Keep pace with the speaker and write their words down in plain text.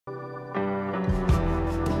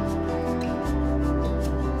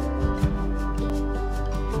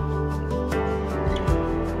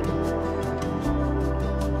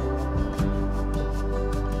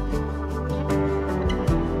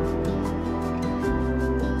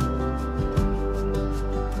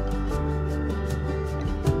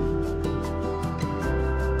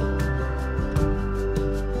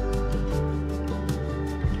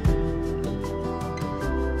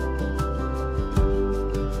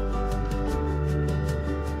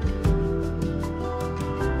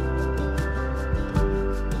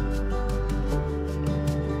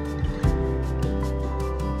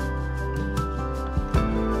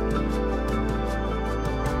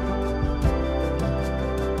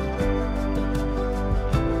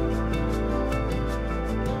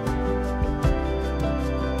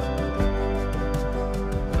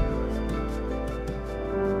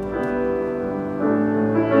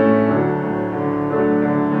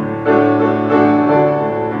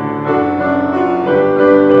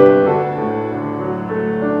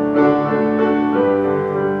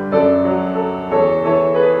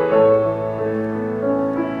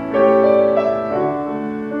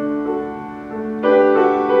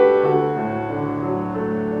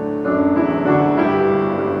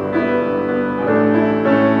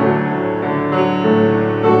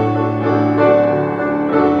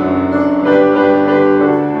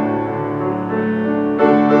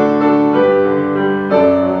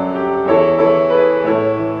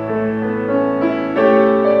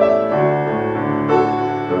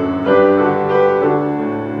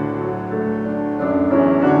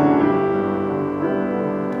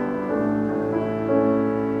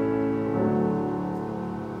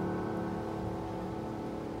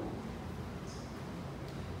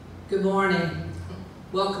Good morning.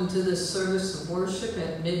 Welcome to this service of worship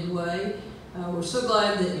at Midway. We're so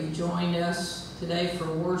glad that you've joined us today for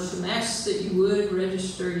worship. Ask that you would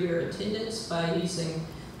register your attendance by using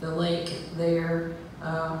the link there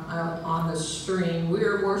on the stream.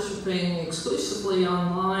 We're worshiping exclusively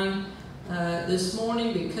online this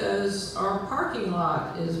morning because our parking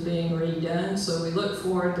lot is being redone, so we look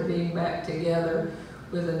forward to being back together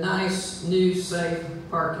with a nice, new, safe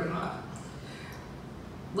parking lot.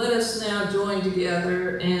 Let us now join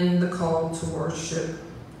together in the call to worship.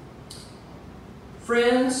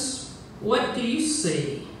 Friends, what do you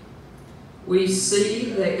see? We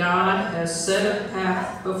see that God has set a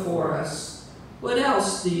path before us. What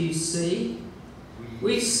else do you see?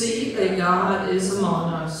 We see that God is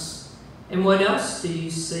among us. And what else do you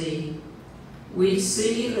see? We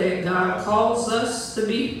see that God calls us to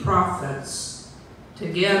be prophets.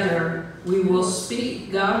 Together, we will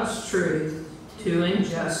speak God's truth to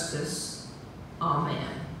injustice. Amen.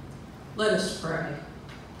 Let us pray.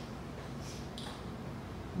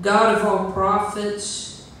 God of all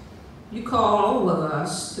prophets, you call all of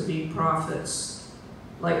us to be prophets.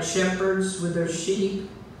 Like shepherds with their sheep,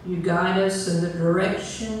 you guide us in the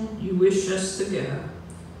direction you wish us to go.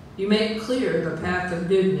 You make clear the path of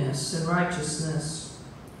goodness and righteousness.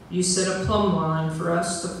 You set a plumb line for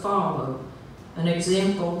us to follow, an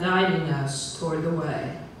example guiding us toward the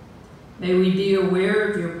way. May we be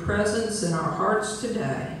aware of your presence in our hearts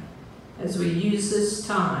today as we use this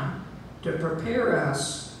time to prepare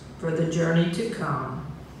us for the journey to come.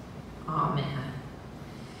 Amen.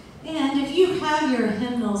 And if you have your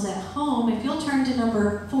hymnals at home, if you'll turn to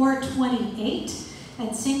number 428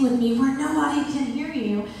 and sing with me, Where Nobody Can Hear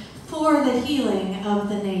You, for the healing of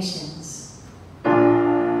the nations.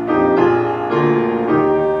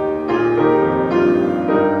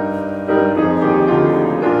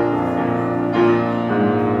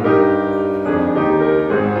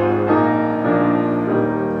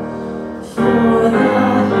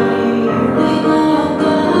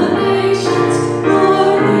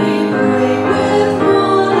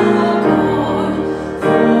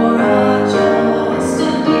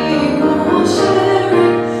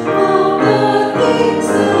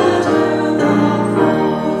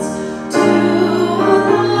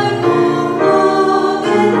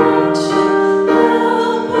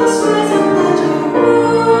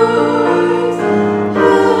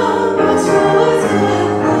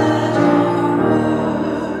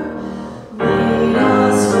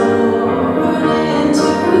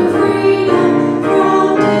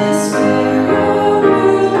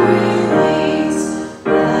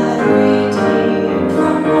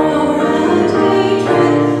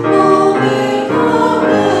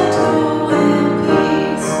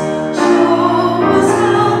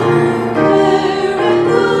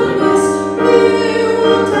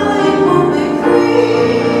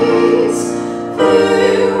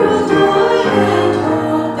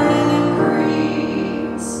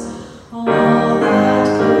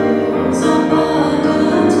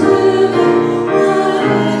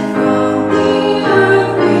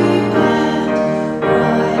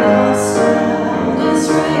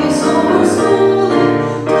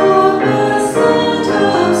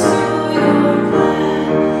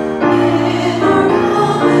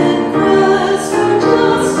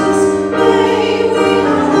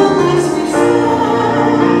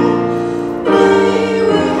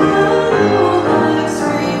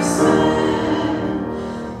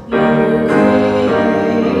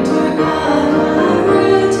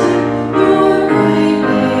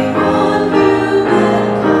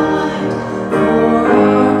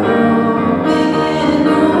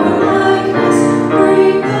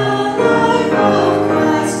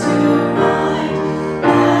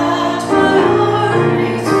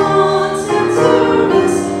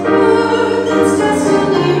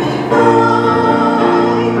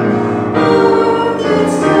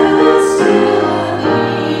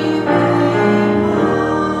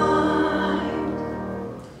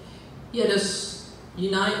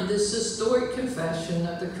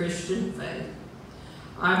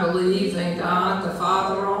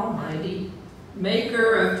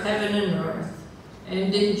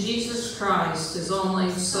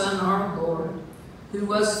 Who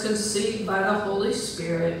was conceived by the Holy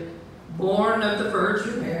Spirit, born of the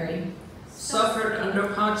Virgin Mary, suffered under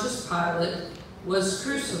Pontius Pilate, was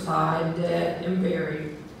crucified, dead, and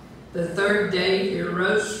buried. The third day he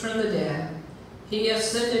arose from the dead. He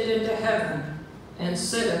ascended into heaven and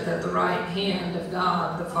sitteth at the right hand of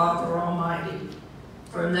God the Father Almighty.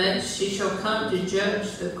 From thence he shall come to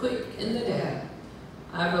judge the quick and the dead.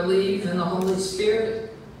 I believe in the Holy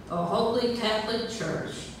Spirit, the Holy Catholic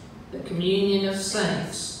Church, the communion of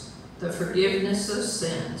saints, the forgiveness of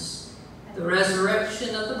sins, the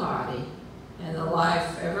resurrection of the body, and the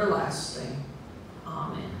life everlasting.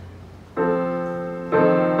 Amen.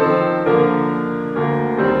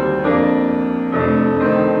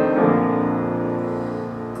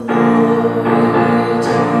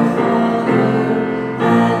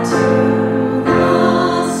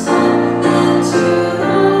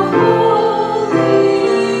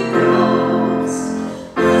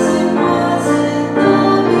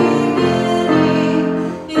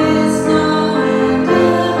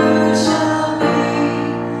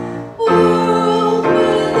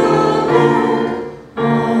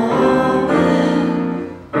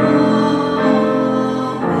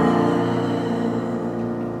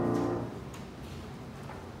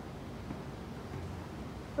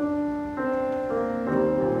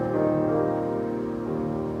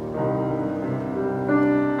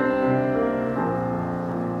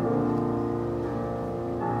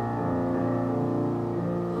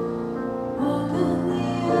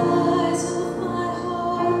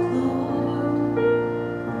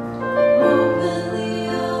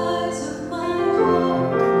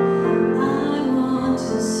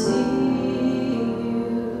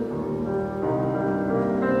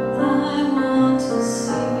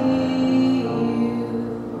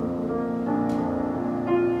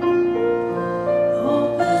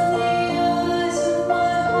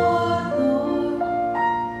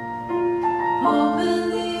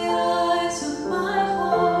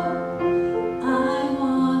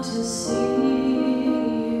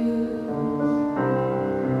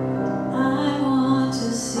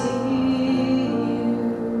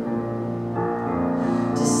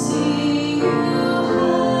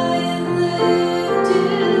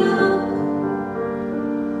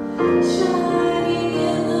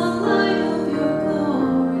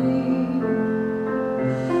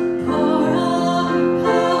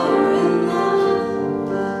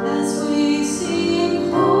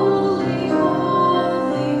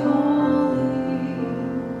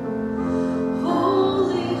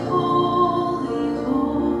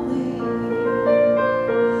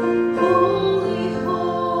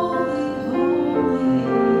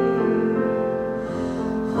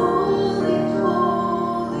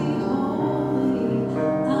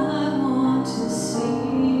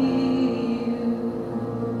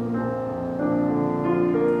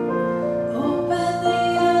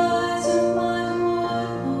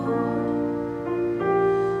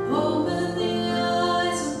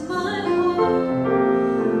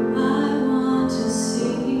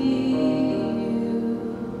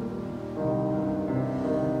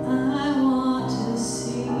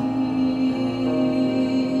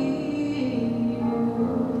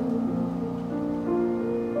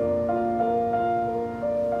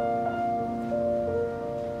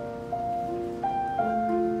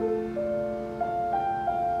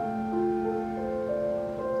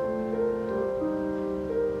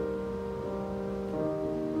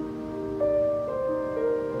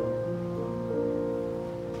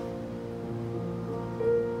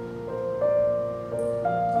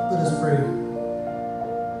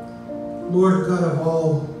 Lord God of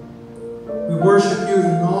all, we worship you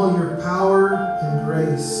in all your power and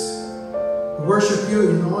grace. We worship you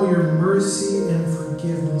in all your mercy and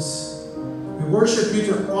forgiveness. We worship you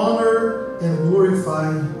to honor and glorify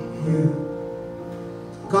you.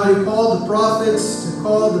 God, you called the prophets to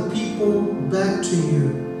call the people back to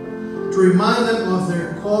you, to remind them of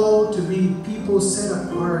their call to be people set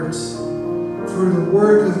apart for the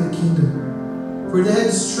work of the kingdom. For they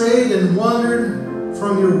had strayed and wandered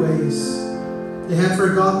from your ways. They had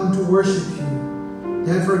forgotten to worship you.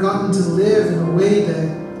 They had forgotten to live in a way that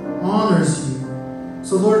honors you.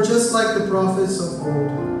 So Lord, just like the prophets of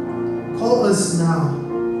old, call us now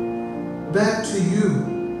back to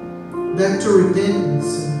you, back to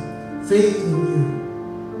repentance and faith in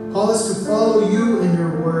you. Call us to follow you and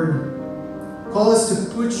your word. Call us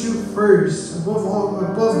to put you first,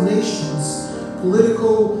 above nations,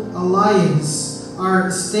 political alliance,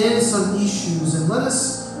 our stance on issues, and let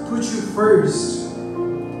us put you first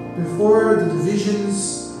before the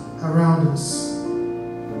divisions around us.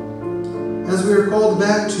 As we are called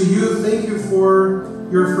back to you, thank you for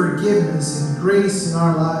your forgiveness and grace in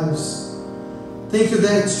our lives. Thank you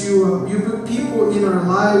that you put people in our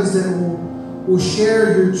lives that will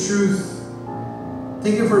share your truth.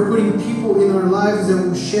 Thank you for putting people in our lives that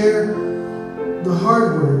will share the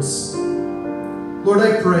hard words. Lord,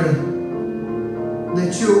 I pray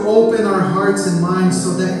that you open our hearts and minds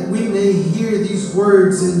so that we may hear these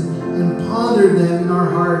words and ponder them in our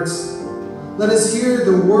hearts. Let us hear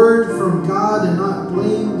the word from God and not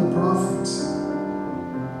blame the prophet.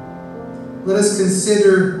 Let us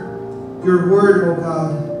consider your word, O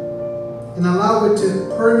God, and allow it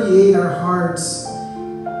to permeate our hearts,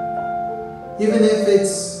 even if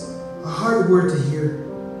it's a hard word to hear.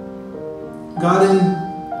 God, in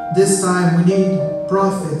this time, we need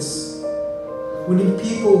prophets. We need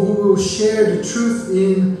people who will share the truth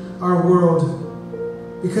in our world,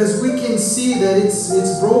 because we can see that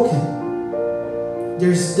it's broken.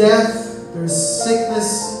 There's death, there's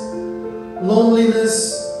sickness,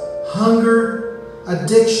 loneliness, hunger,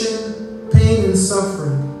 addiction, pain, and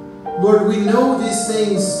suffering. Lord, we know these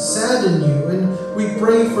things sadden you, and we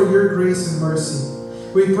pray for your grace and mercy.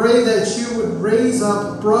 We pray that you would raise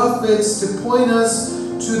up prophets to point us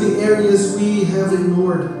to the areas we have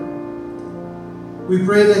ignored. We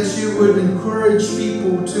pray that you would encourage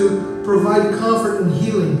people to provide comfort and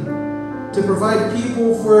healing, to provide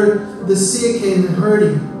people for the sick and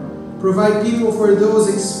hurting, provide people for those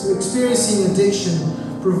experiencing addiction,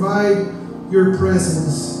 provide your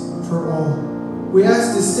presence for all. We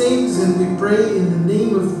ask these things and we pray in the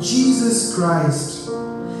name of Jesus Christ.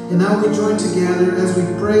 And now we join together as we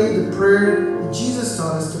pray the prayer that Jesus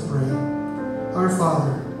taught us to pray. Our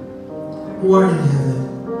Father, who art in heaven,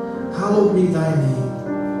 hallowed be thy name.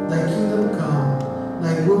 Thy kingdom come,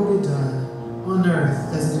 thy will be done, on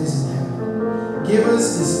earth as it is in heaven. Give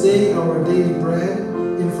us this day our daily bread,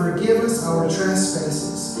 and forgive us our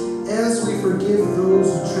trespasses, as we forgive those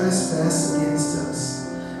who trespass against us.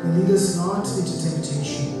 And lead us not into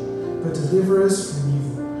temptation, but deliver us from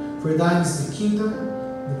evil. For thine is the kingdom,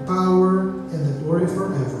 the power, and the glory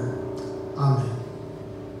forever. Amen.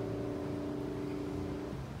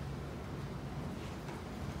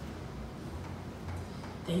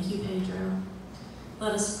 Thank you, Pedro.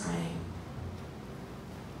 Let us pray.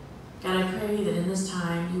 God, I pray that in this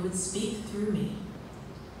time you would speak through me,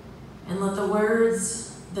 and let the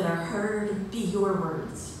words that are heard be your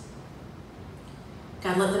words.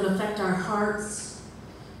 God, let them affect our hearts,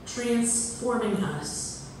 transforming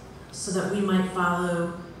us so that we might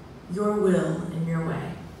follow your will and your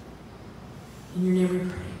way. In your name we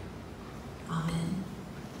pray. Amen.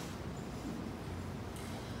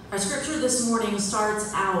 Our scripture this morning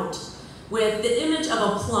starts out with the image of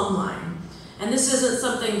a plumb line. And this isn't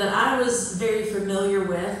something that I was very familiar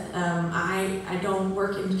with. I don't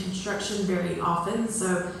work in construction very often,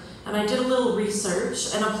 and I did a little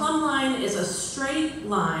research. And a plumb line is a straight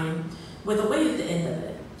line with a weight at the end of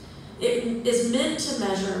it. It is meant to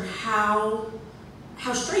measure how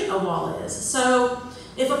straight a wall is. So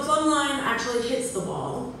if a plumb line actually hits the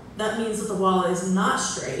wall, that means that the wall is not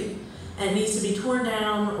straight and needs to be torn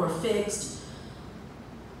down or fixed.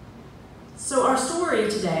 So our story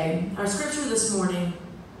today, our scripture this morning,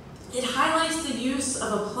 it highlights the use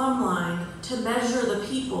of a plumb line to measure the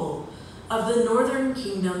people of the northern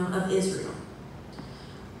kingdom of Israel.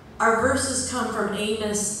 Our verses come from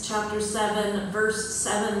Amos chapter 7, verse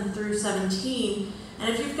 7 through 17. And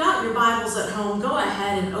if you've got your Bibles at home, go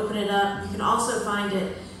ahead and open it up. You can also find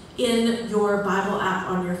it in your Bible app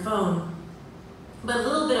on your phone. But a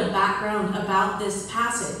little bit of background about this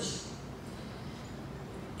passage.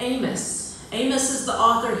 Amos is the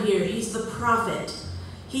author here. He's the prophet.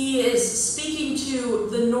 He is speaking to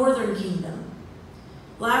the northern kingdom.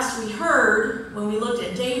 Last we heard, when we looked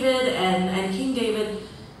at David and King David,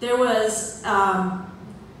 there was,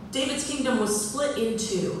 David's kingdom was split in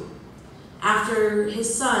two after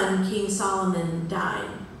his son, King Solomon, died.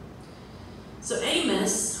 So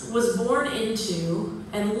Amos was born into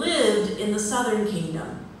and lived in the southern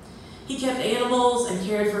kingdom. He kept animals and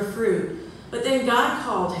cared for fruit. But then God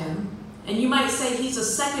called him, and you might say he's a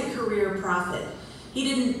second career prophet.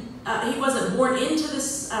 He wasn't born into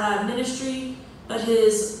this ministry, but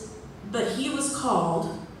he was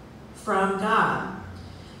called from God.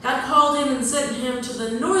 God called him and sent him to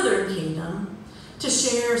the northern kingdom to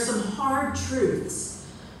share some hard truths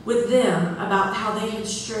with them about how they had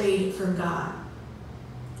strayed from God.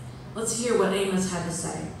 Let's hear what Amos had to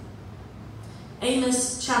say.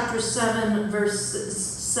 Amos chapter 7, verses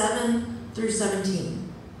 7 through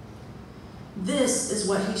 17. This is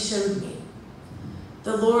what he showed me.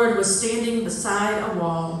 The Lord was standing beside a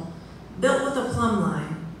wall built with a plumb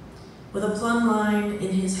line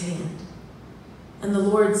in his hand. And the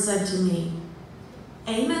Lord said to me,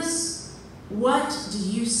 Amos, what do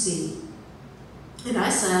you see? And I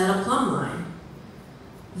said, a plumb line.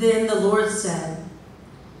 Then the Lord said,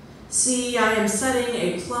 see, I am setting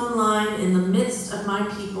a plumb line in the midst of my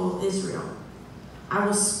people Israel. I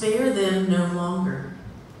will spare them no longer.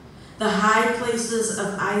 The high places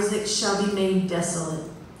of Isaac shall be made desolate,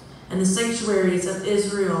 and the sanctuaries of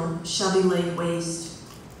Israel shall be laid waste.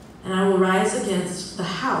 And I will rise against the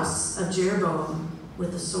house of Jeroboam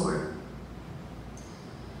with the sword.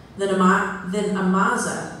 Then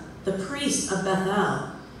Amazah, the priest of Bethel,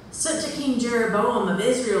 sent to King Jeroboam of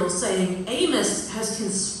Israel, saying, Amos has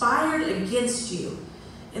conspired against you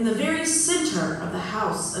in the very center of the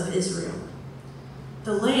house of Israel.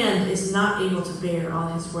 The land is not able to bear all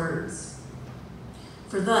his words.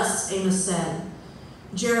 For thus Amos said,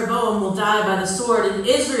 Jeroboam will die by the sword, and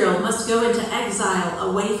Israel must go into exile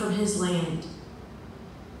away from his land.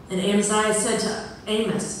 And Amaziah said to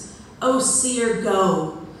Amos, O seer,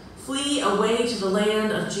 go, flee away to the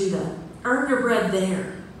land of Judah, earn your bread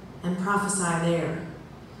there, and prophesy there.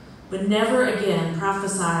 But never again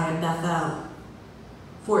prophesy at Bethel,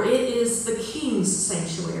 for it is the king's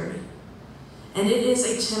sanctuary, and it is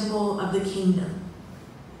a temple of the kingdom.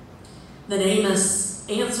 Then Amos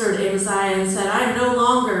answered Amaziah and said, I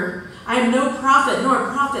am no prophet nor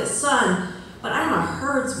a prophet's son, but I am a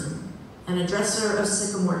herdsman and a dresser of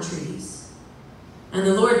sycamore trees. And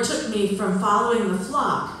the Lord took me from following the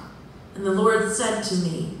flock, and the Lord said to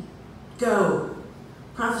me, Go,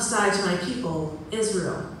 prophesy to my people,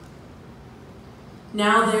 Israel.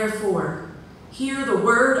 Now therefore, hear the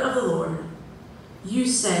word of the Lord. You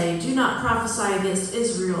say, Do not prophesy against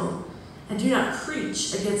Israel, and do not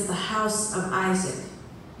preach against the house of Isaac.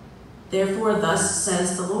 Therefore thus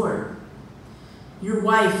says the Lord, Your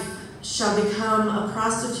wife shall become a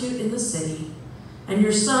prostitute in the city, and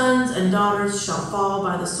your sons and daughters shall fall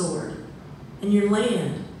by the sword, and your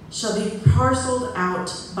land shall be parceled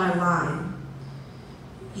out by line.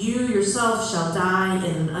 You yourself shall die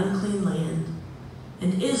in an unclean land,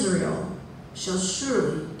 and Israel shall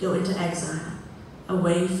surely go into exile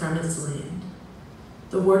away from its land.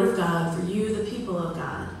 The word of God for you, the people of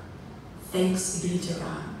God. Thanks be to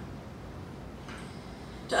God.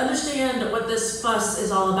 To understand what this fuss is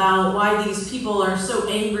all about, why these people are so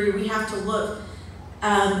angry, we have to look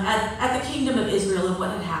at the kingdom of Israel and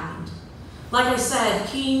what had happened. Like I said,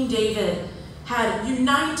 King David had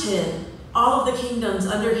united all of the kingdoms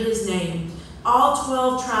under his name. All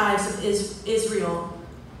 12 tribes of Israel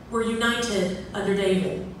were united under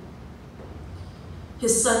David.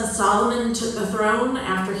 His son Solomon took the throne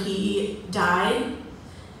after he died.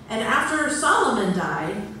 And after Solomon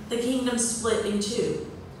died, the kingdom split in two.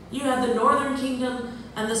 You had the northern kingdom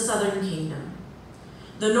and the southern kingdom.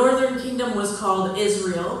 The northern kingdom was called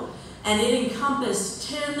Israel, and it encompassed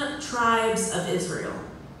 10 tribes of Israel.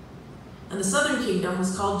 And the southern kingdom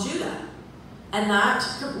was called Judah, and that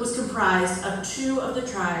was comprised of 2 of the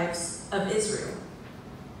tribes of Israel.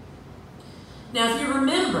 Now, if you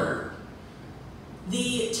remember,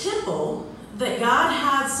 the temple that God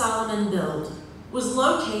had Solomon build was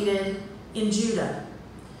located in Judah.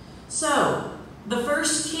 So, the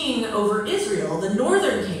first king over Israel, the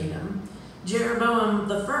northern kingdom,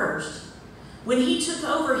 Jeroboam I, when he took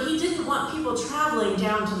over, he didn't want people traveling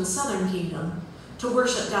down to the southern kingdom to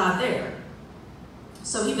worship God there.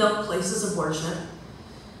 So he built places of worship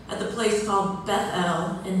at the place called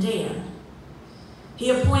Bethel and Dan. He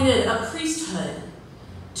appointed a priesthood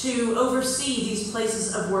to oversee these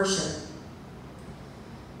places of worship.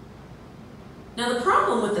 Now, the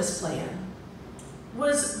problem with this plan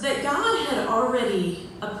was that God had already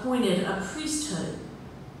appointed a priesthood.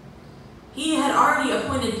 He had already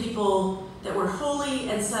appointed people that were holy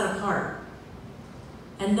and set apart.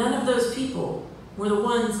 And none of those people were the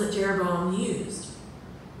ones that Jeroboam used.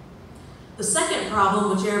 The second problem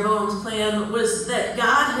with Jeroboam's plan was that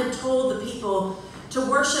God had told the people to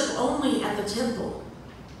worship only at the temple.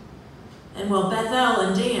 And while Bethel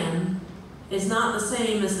and Dan is not the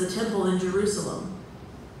same as the temple in Jerusalem.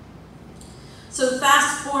 So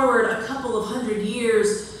fast forward a couple of hundred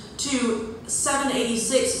years to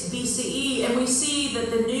 786 BCE, and we see that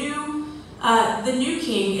the new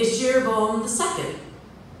king is Jeroboam II.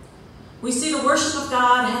 We see the worship of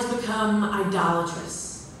God has become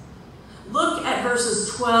idolatrous. Look at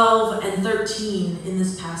verses 12 and 13 in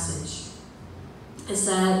this passage. It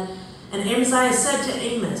said, And Amaziah said to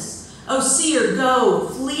Amos, O seer, go,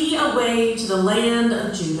 flee away to the land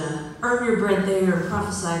of Judah, earn your bread there and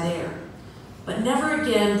prophesy there. But never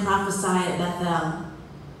again prophesy at Bethel,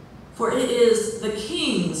 for it is the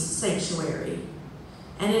king's sanctuary,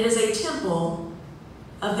 and it is a temple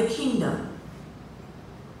of the kingdom.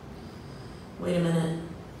 Wait a minute.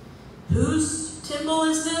 Whose temple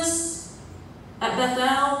is this? At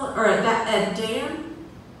Bethel or at Dan?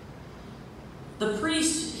 The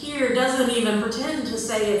priest here doesn't even pretend to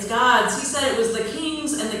say it's God's. He said it was the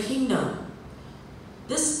king's and the kingdom.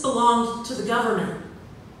 This belonged to the government.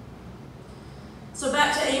 So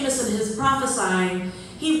back to Amos and his prophesying,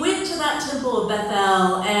 he went to that temple of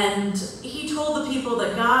Bethel and he told the people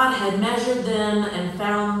that God had measured them and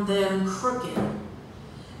found them crooked.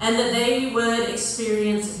 and that they would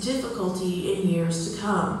experience difficulty in years to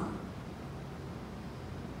come.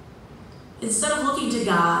 Instead of looking to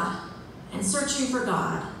God and searching for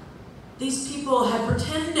God, these people had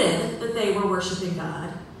pretended that they were worshiping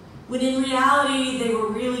God, when in reality they were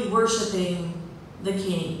really worshiping the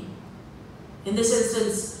king. In this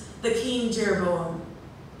instance, the King Jeroboam.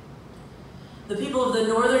 The people of the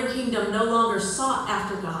northern kingdom no longer sought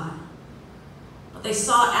after God, but they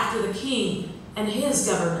sought after the king and his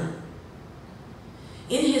government.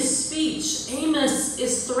 In his speech, Amos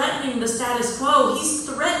is threatening the status quo. He's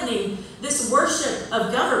threatening this worship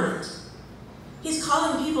of government. He's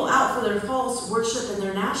calling people out for their false worship and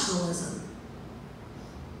their nationalism.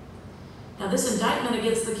 Now, this indictment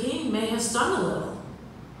against the king may have stung a little.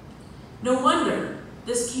 No wonder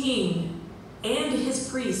this king and his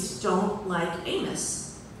priest don't like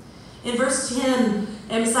Amos. In verse 10,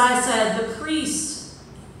 Amaziah said, the priest,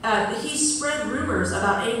 he spread rumors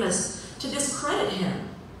about Amos to discredit him,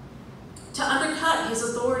 to undercut his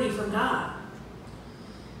authority from God.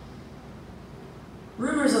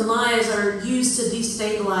 Rumors and lies are used to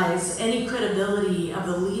destabilize any credibility of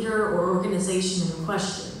the leader or organization in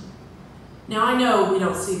question. Now, I know we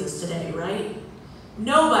don't see this today, right?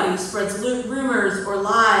 Nobody spreads rumors or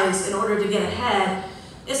lies in order to get ahead,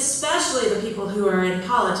 especially the people who are in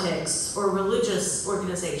politics or religious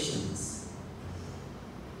organizations.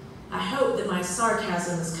 I hope that my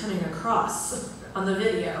sarcasm is coming across on the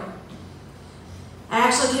video. I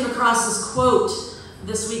actually came across this quote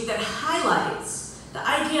this week that highlights the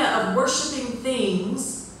idea of worshiping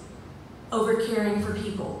things over caring for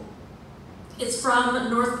people. It's from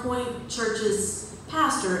North Point Church's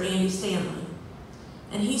pastor, Andy Stanley.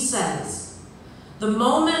 And he says, the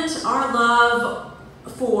moment our love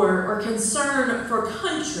for or concern for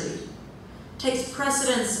country takes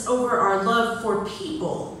precedence over our love for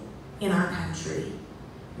people in our country,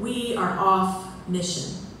 we are off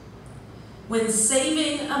mission. When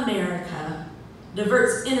saving America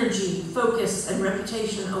diverts energy, focus, and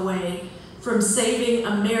reputation away from saving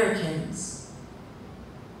Americans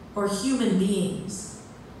or human beings,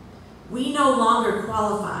 we no longer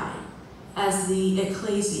qualify as the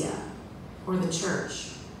ecclesia or the church.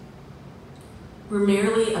 We're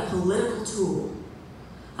merely a political tool,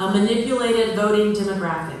 a manipulated voting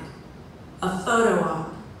demographic, a photo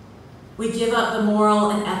op. We give up the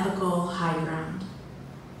moral and ethical high ground.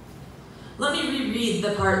 Let me reread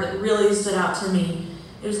the part that really stood out to me.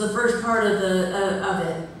 It was the first part of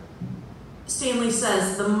it. Stanley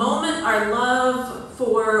says, the moment our love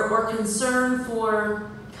for or concern for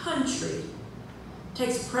country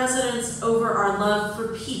takes precedence over our love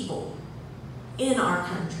for people in our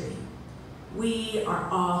country, we are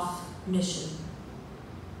off mission.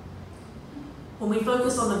 When we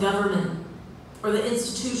focus on the government or the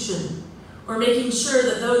institution or making sure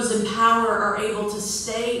that those in power are able to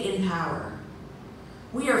stay in power,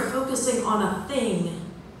 we are focusing on a thing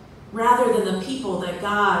rather than the people that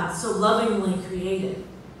God so lovingly created.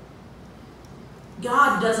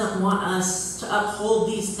 God doesn't want us to uphold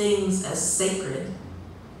these things as sacred,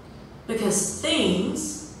 because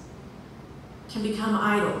things can become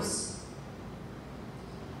idols.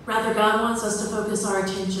 Rather, God wants us to focus our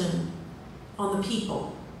attention on the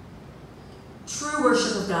people. True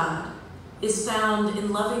worship of God is found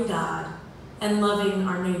in loving God and loving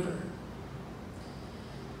our neighbor.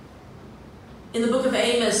 In the book of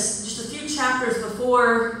Amos, just a few chapters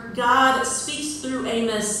before, God speaks through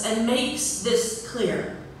Amos and makes this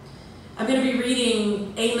clear. I'm going to be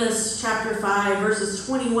reading Amos chapter 5, verses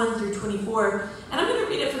 21 through 24, and I'm going to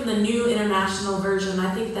read it from the New International Version.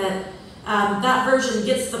 I think that that version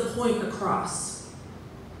gets the point across.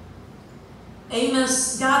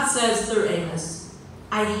 Amos, God says through Amos,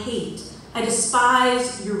 I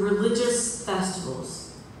despise your religious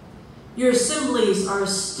festivals. Your assemblies are a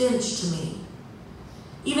stench to me.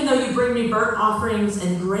 Even though you bring me burnt offerings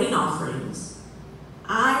and grain offerings,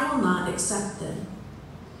 I will not accept them.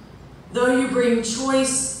 Though you bring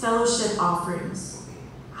choice fellowship offerings,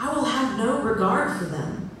 I will have no regard for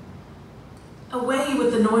them. Away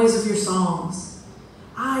with the noise of your songs.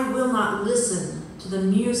 I will not listen to the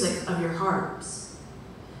music of your harps.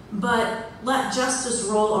 But let justice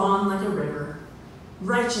roll on like a river,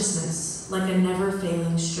 righteousness like a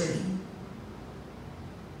never-failing stream.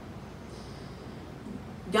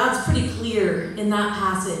 God's pretty clear in that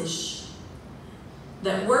passage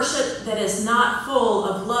that worship that is not full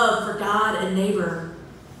of love for God and neighbor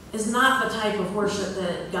is not the type of worship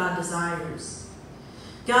that God desires.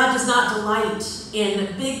 God does not delight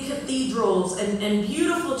in big cathedrals and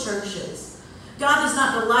beautiful churches. God does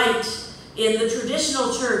not delight in the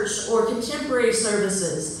traditional church or contemporary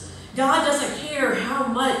services. God doesn't care how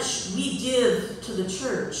much we give to the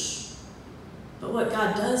church, but what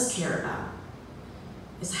God does care about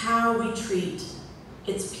is how we treat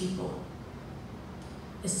its people,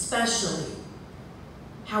 especially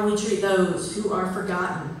how we treat those who are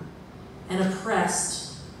forgotten and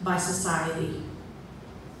oppressed by society.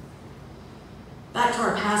 Back to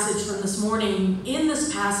our passage from this morning. In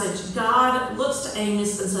this passage, God looks to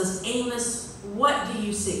Amos and says, Amos, what do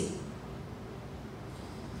you see?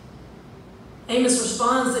 Amos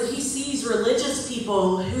responds that he sees religious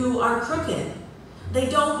people who are crooked. They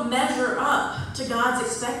don't measure up to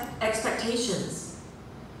God's expectations.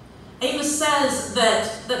 Amos says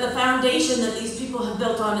that the foundation that these people have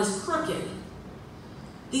built on is crooked.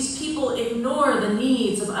 These people ignore the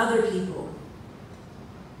needs of other people.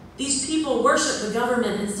 These people worship the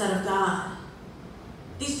government instead of God.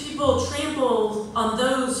 These people trample on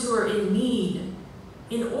those who are in need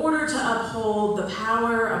in order to uphold the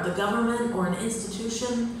power of the government or an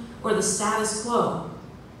institution or the status quo.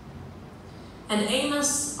 And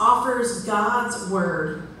Amos offers God's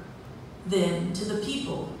word then to the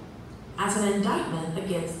people as an indictment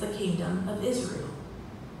against the kingdom of Israel.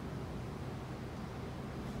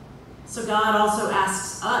 So God also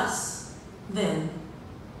asks us then,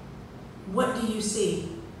 what do you see?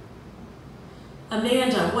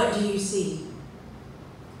 Amanda, what do you see?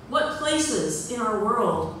 What places in our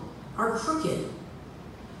world are crooked?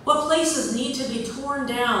 What places need to be torn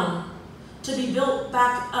down to be built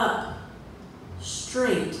back up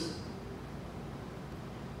straight?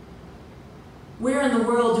 Where in the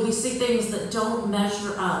world do we see things that don't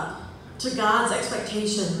measure up to God's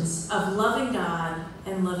expectations of loving God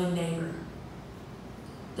and loving neighbor?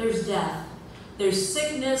 There's death. There's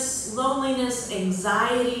sickness, loneliness,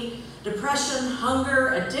 anxiety, depression,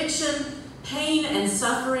 hunger, addiction, pain and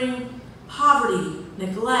suffering, poverty,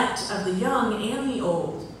 neglect of the young and the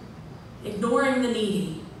old, ignoring the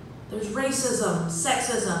needy. There's racism,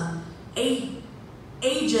 sexism,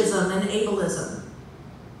 ageism, and ableism.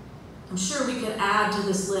 I'm sure we could add to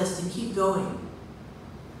this list and keep going.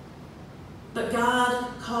 But God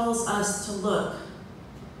calls us to look,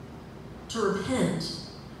 to repent,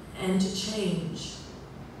 and to change.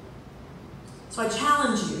 So I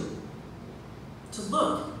challenge you to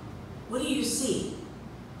look. What do you see?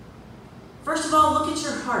 First of all, look at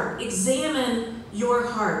your heart. Examine your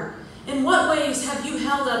heart. In what ways have you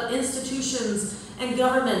held up institutions and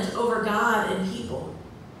government over God and people?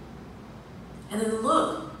 And then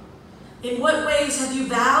look. In what ways have you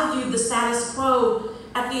valued the status quo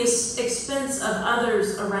at the expense of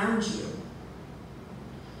others around you?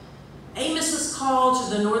 Amos's call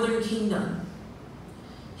to the northern kingdom,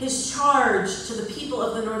 his charge to the people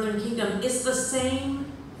of the northern kingdom is the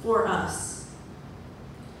same for us.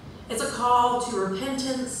 It's a call to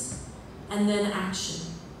repentance and then action.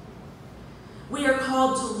 We are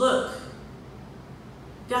called to look.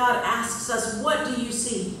 God asks us, what do you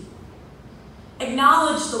see?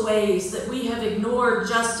 Acknowledge the ways that we have ignored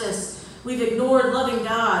justice, we've ignored loving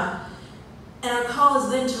God, and our call is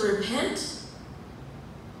then to repent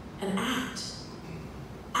and act.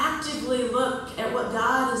 Actively look at what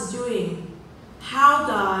God is doing, how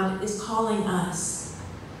God is calling us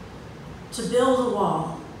to build a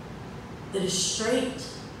wall that is straight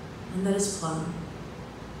and that is plumb.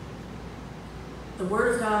 The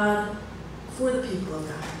word of God for the people of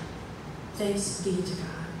God. Thanks be to God.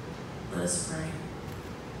 Let us pray.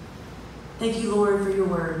 Thank you, Lord, for your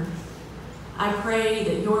word. I pray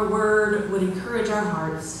that your word would encourage our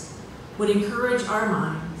hearts, would encourage our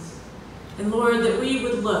minds. And Lord, that we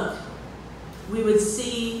would look, we would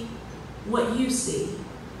see what you see.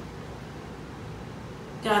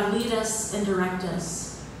 God, lead us and direct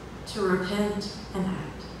us to repent and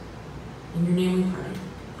act. In your name we pray.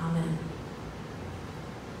 Amen.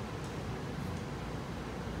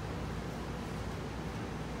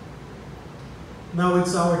 Now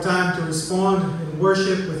it's our time to respond in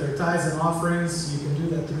worship with our tithes and offerings. You can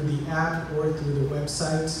do that through the app or through the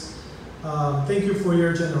website. Thank you for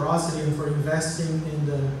your generosity and for investing in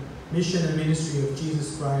the mission and ministry of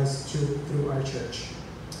Jesus Christ through our church.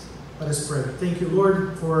 Let us pray. Thank you,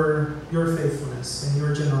 Lord, for your faithfulness and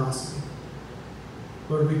your generosity.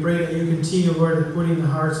 Lord, we pray that you continue, Lord, to put in the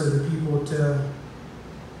hearts of the people to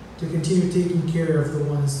continue taking care of the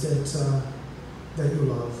ones that you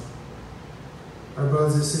love. Our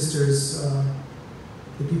brothers and sisters,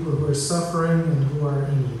 the people who are suffering and who are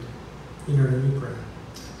in need. In your name we pray.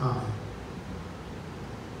 Amen.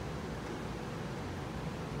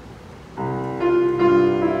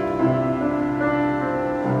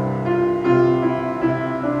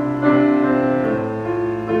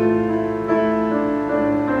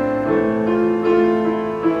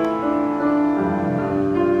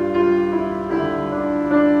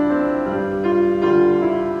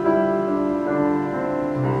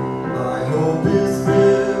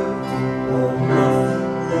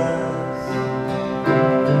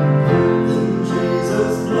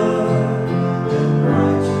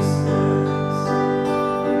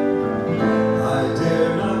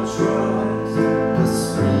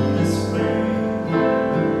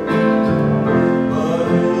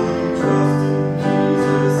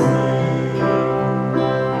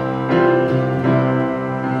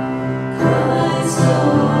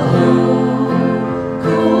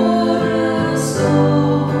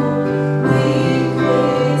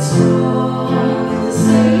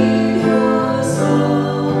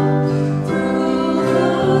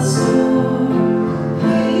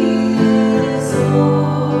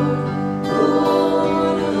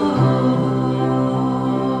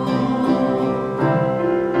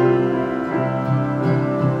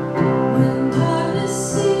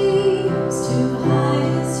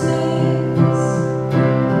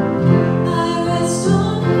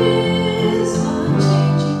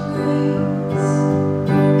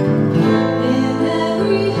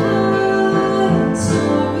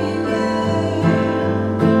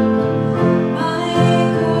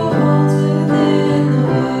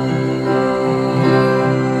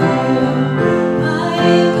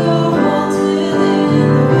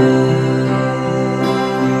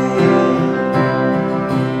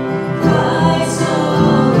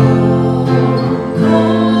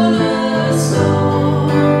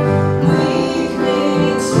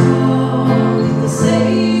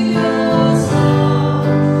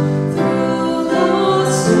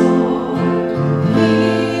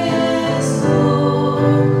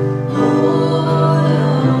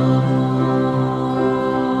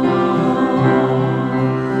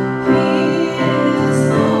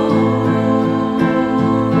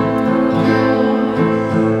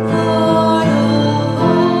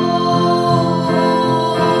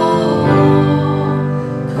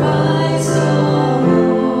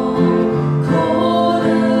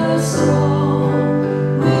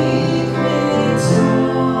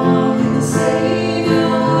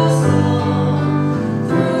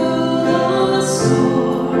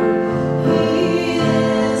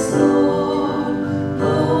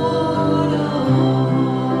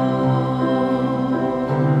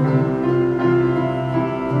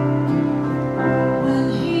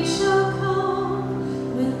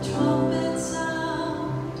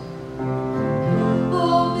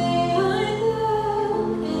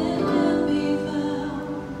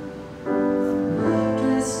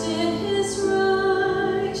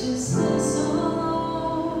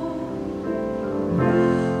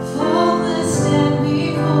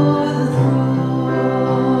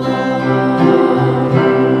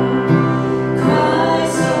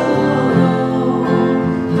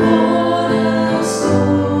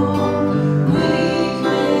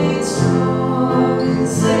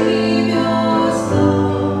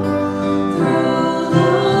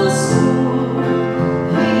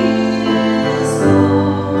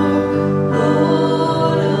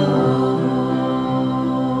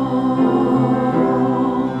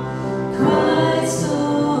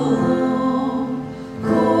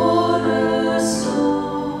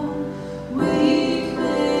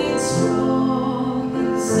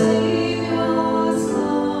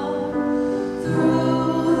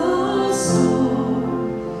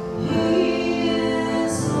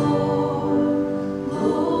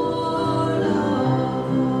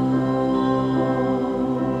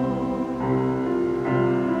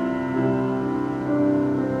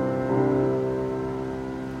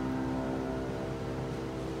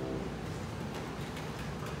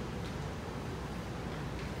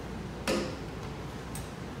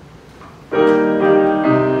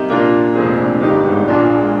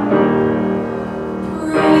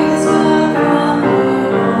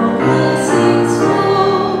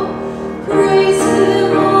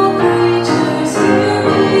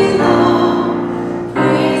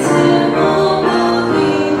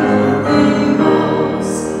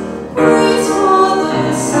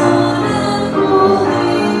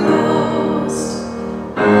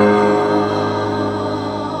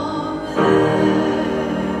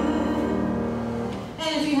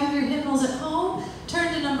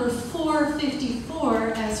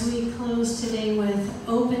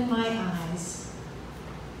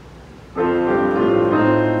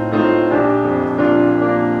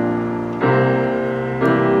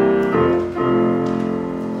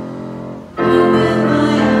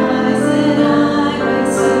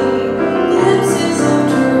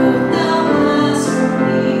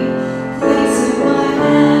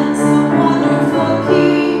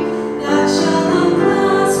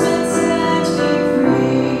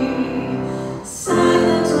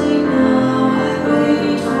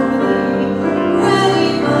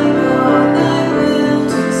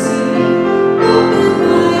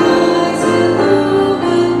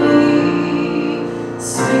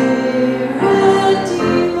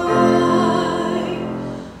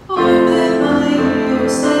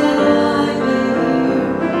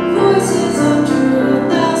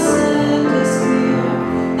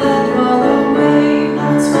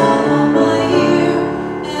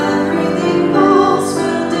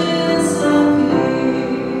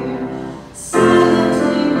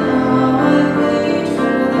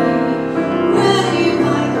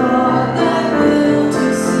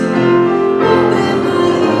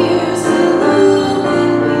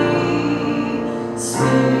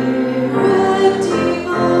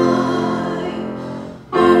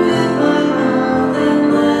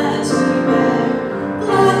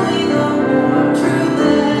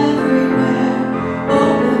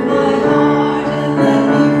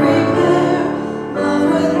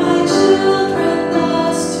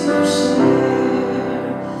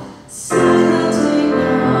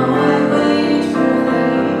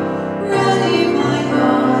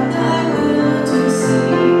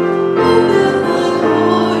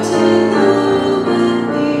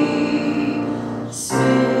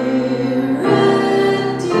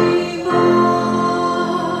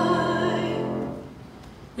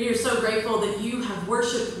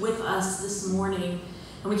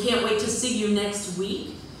 And we can't wait to see you next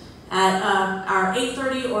week at our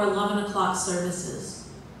 8:30 or 11 o'clock services.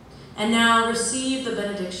 And now receive the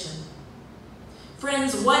benediction.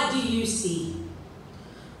 Friends, what do you see?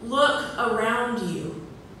 Look around you.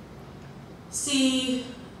 See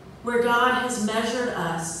where God has measured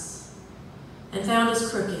us and found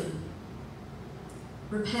us crooked.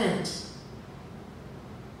 Repent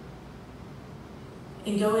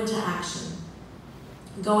and go into action.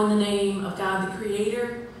 Go in the name of God the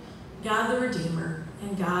Creator, God the Redeemer,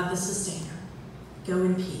 and God the Sustainer. Go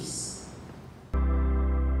in peace.